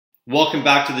Welcome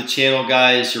back to the channel,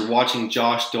 guys. You're watching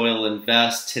Josh Doyle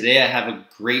Invest. Today I have a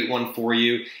great one for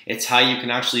you. It's how you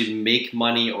can actually make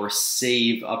money or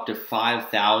save up to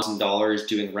 $5,000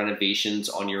 doing renovations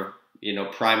on your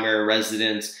primary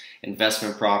residence,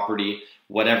 investment property,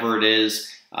 whatever it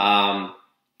is. I'm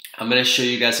going to show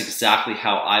you guys exactly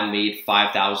how I made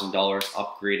 $5,000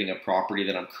 upgrading a property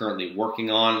that I'm currently working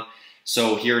on.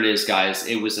 So here it is, guys.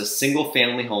 It was a single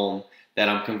family home that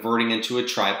I'm converting into a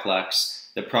triplex.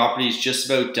 The property is just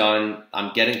about done.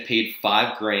 I'm getting paid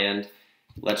 $5 grand.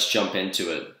 Let's jump into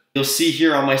it. You'll see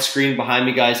here on my screen behind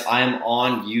me, guys, I am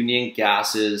on Union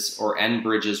Gas's or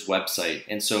Enbridge's website.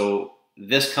 And so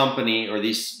this company, or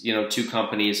these two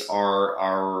companies, are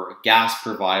our gas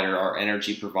provider, our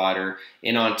energy provider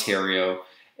in Ontario.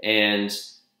 And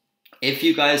if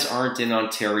you guys aren't in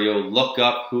Ontario, look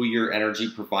up who your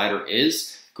energy provider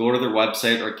is. Go to their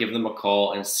website or give them a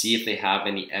call and see if they have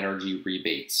any energy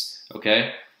rebates.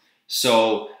 Okay,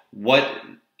 so what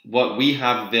we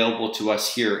have available to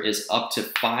us here is up to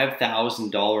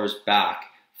 $5,000 back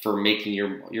for making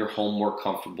your home more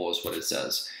comfortable, is what it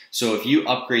says. So if you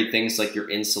upgrade things like your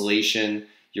insulation,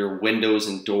 your windows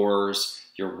and doors,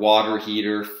 your water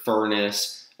heater,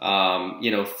 furnace,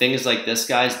 things like this,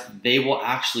 guys, they will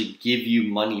actually give you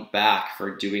money back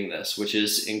for doing this, which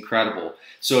is incredible.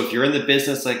 So if you're in the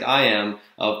business like I am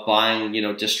of buying,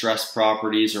 distressed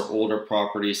properties or older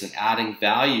properties and adding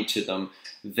value to them,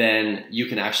 then you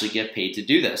can actually get paid to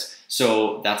do this.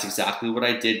 So that's exactly what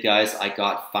I did, guys. I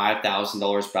got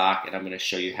 $5,000 back, and I'm going to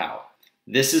show you how.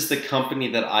 This is the company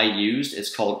that I used.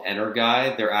 It's called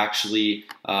Energuy. They're actually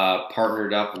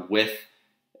partnered up with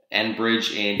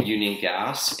Enbridge and Union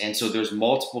Gas. And so there's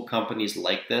multiple companies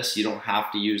like this. You don't have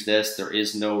to use this. There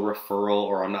is no referral,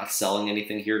 or I'm not selling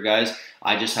anything here, guys.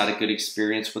 I just had a good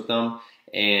experience with them.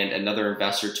 And another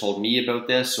investor told me about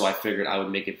this, so I figured I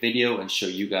would make a video and show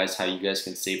you guys how you guys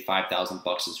can save 5,000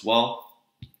 bucks as well.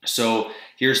 So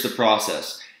here's the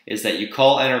process, is that you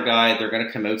call Energuy. They're going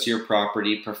to come out to your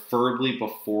property, preferably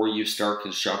before you start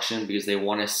construction, because they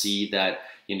want to see that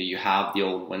you have the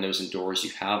old windows and doors,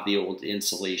 you have the old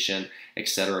insulation,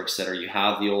 etc., etc. You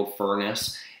have the old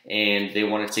furnace, and they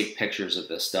want to take pictures of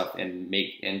this stuff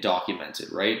and document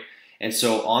it, right? And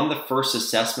so on the first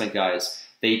assessment, guys,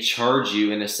 they charge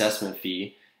you an assessment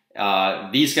fee.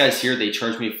 These guys here, they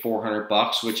charge me 400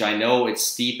 bucks, which I know it's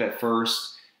steep at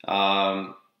first,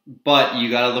 but you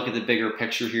got to look at the bigger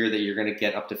picture here, that you're going to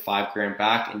get up to $5 grand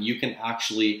back, and you can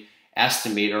actually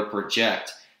estimate or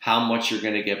project how much you're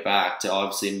going to get back to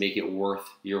obviously make it worth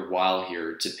your while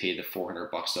here to pay the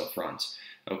 400 bucks up front.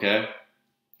 Okay.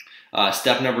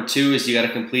 Step number 2 is you got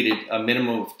to complete a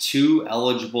minimum of 2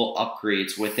 eligible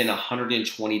upgrades within a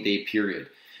 120-day period.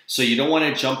 So you don't want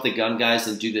to jump the gun, guys,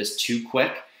 and do this too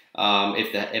quick.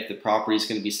 If the property is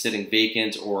going to be sitting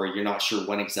vacant, or you're not sure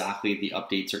when exactly the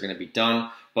updates are going to be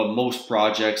done. But most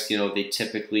projects, they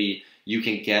typically, you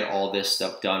can get all this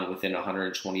stuff done within a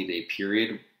 120-day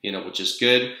period, which is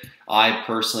good. I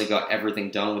personally got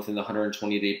everything done within the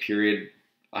 120-day period.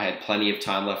 I had plenty of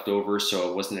time left over, so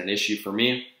it wasn't an issue for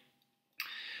me.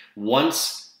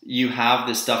 Once you have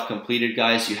this stuff completed,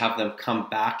 guys, you have them come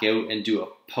back out and do a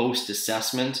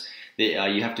post-assessment.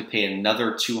 You have to pay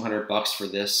another 200 bucks for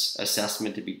this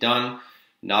assessment to be done.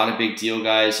 Not a big deal,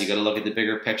 guys. You got to look at the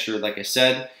bigger picture, like I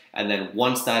said. And then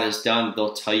once that is done,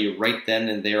 they'll tell you right then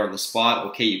and there on the spot,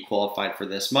 okay, you qualified for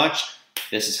this much.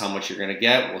 This is how much you're going to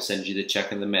get. We'll send you the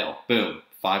check in the mail. Boom,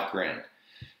 $5 grand.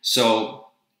 So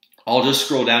I'll just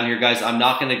scroll down here, guys. I'm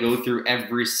not going to go through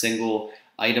every single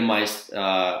itemized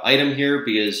item here,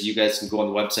 because you guys can go on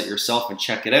the website yourself and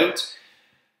check it out.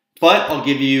 But I'll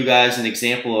give you guys an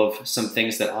example of some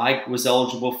things that I was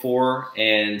eligible for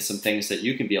and some things that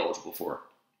you can be eligible for.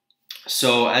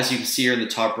 So as you can see here in the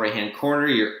top right hand corner,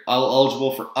 you're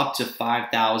eligible for up to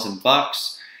 5,000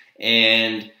 bucks.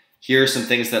 And here are some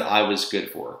things that I was good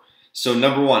for. So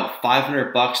number 1,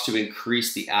 500 bucks to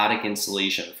increase the attic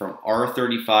insulation from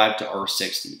R35 to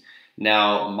R60.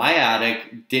 Now my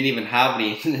attic didn't even have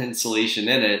any insulation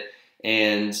in it,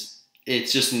 and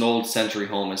it's just an old century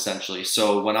home essentially.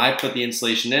 So when I put the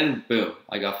insulation in, boom,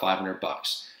 I got 500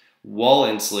 bucks. Wall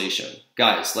insulation.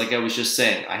 Guys, like I was just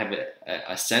saying, I have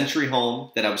a century home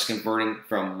that I was converting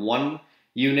from 1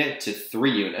 unit to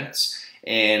 3 units,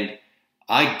 and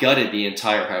I gutted the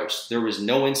entire house. There was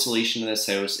no insulation in this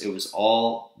house. It was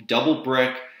all double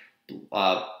brick,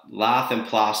 lath and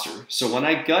plaster. So when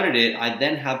I gutted it, I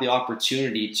then had the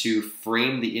opportunity to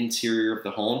frame the interior of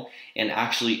the home and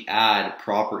actually add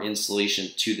proper insulation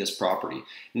to this property.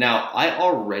 Now, I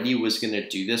already was going to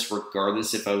do this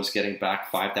regardless if I was getting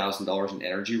back $5,000 in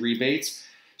energy rebates.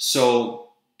 So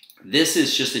This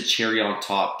is just a cherry on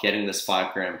top, getting this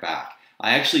 $5,000 back.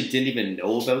 I actually didn't even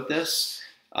know about this,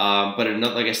 but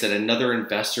another, like I said, another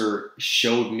investor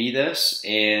showed me this,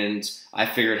 and I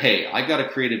figured, hey, I got to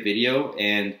create a video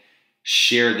and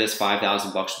share this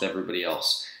 $5,000 with everybody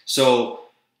else. So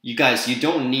you guys, you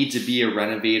don't need to be a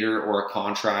renovator or a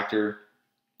contractor.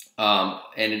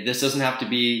 And this doesn't have to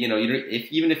be, you know,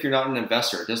 even if you're not an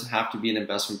investor, it doesn't have to be an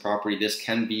investment property. This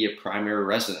can be a primary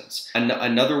residence.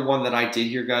 Another one that I did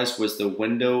here, guys, was the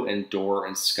window and door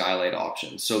and skylight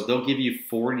option. So they'll give you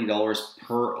 $40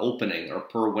 per opening or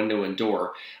per window and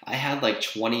door. I had like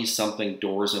 20 something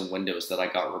doors and windows that I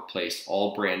got replaced,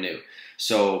 all brand new.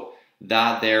 So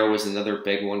that there was another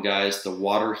big one, guys. The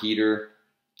water heater.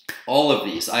 All of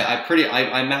these, I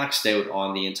maxed out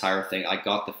on the entire thing. I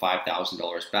got the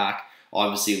 $5,000 back,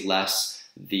 obviously less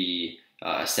the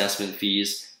assessment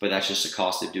fees, but that's just the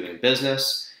cost of doing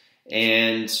business.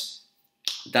 And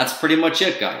that's pretty much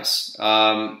it, guys.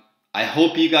 I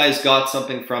hope you guys got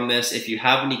something from this. If you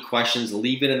have any questions,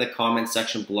 leave it in the comment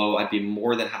section below. I'd be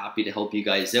more than happy to help you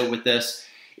guys out with this.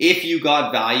 If you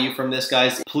got value from this,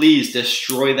 guys, please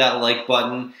destroy that like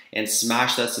button and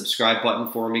smash that subscribe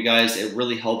button for me, guys. It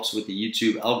really helps with the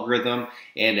YouTube algorithm,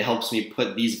 and it helps me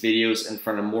put these videos in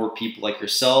front of more people like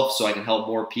yourself, so I can help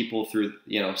more people through,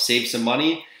 you know, save some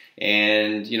money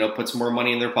and, you know, put some more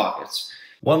money in their pockets.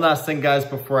 One last thing, guys,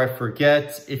 before I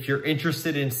forget, if you're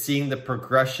interested in seeing the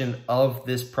progression of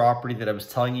this property that I was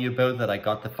telling you about, that I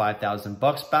got the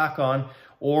 $5,000 back on,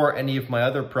 or any of my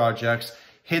other projects,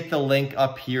 hit the link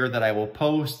up here that I will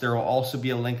post. There will also be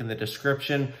a link in the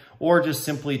description, or just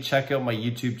simply check out my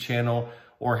YouTube channel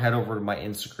or head over to my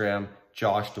Instagram,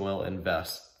 Josh Doyle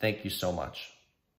Invest. Thank you so much.